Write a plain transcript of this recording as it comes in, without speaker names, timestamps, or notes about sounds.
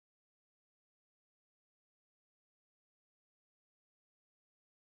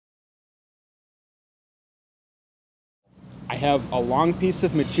I have a long piece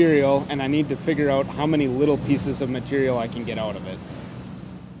of material and I need to figure out how many little pieces of material I can get out of it.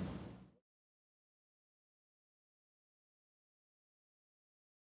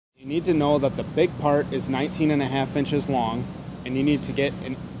 You need to know that the big part is 19.5 inches long, and you need to get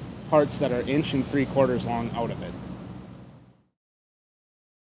parts that are 1 3/4 long out of it.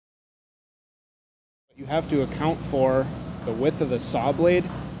 You have to account for the width of the saw blade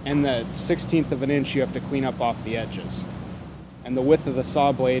and the 1/16 of an inch you have to clean up off the edges. And the width of the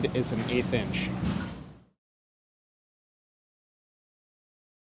saw blade is 1/8 inch.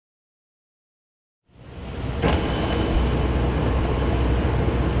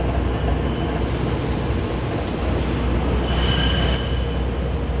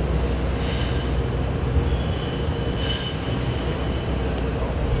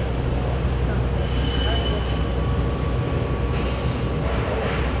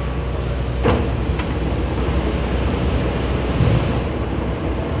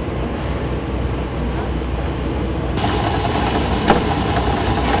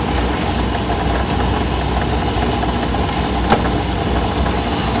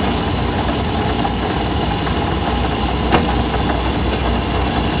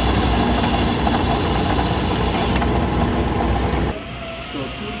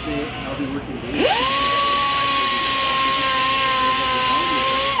 I'll be working late.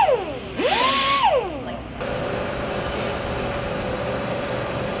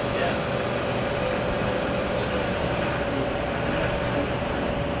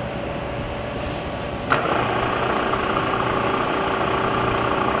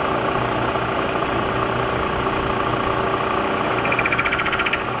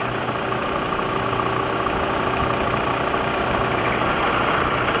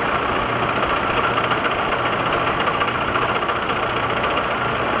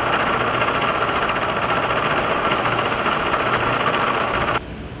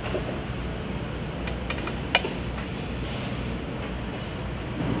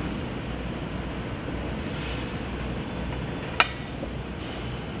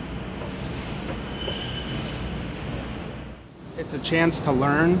 It's a chance to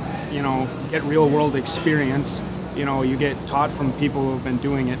learn, get real world experience. You get taught from people who have been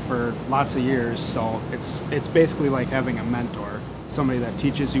doing it for lots of years, so it's basically like having a mentor, somebody that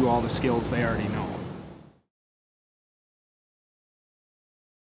teaches you all the skills they already know.